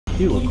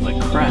You look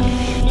like crap.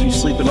 Did you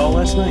sleep at all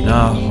last night?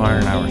 No, Mara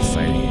and I were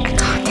fighting. I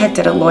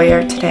contacted a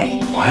lawyer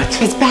today.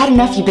 What? It's bad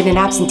enough you've been an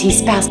absentee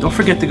spouse. Don't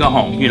forget to go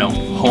home. You know,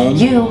 home.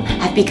 You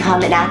have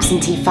become an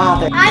absentee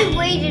father. I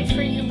waited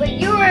for you, but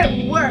you were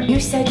at work. You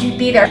said you'd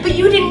be there, but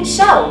you didn't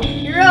show.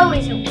 You're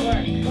always at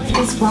work. What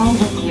is wrong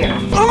with you?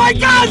 Oh my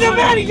God, the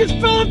man, he just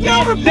fell up the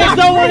overpass! There's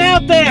no one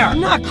out there! I'm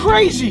not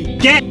crazy!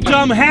 Get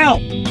some help!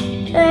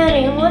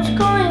 Daddy, what's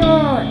going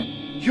on?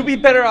 You'll be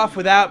better off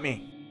without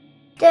me.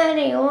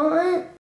 Daddy, what?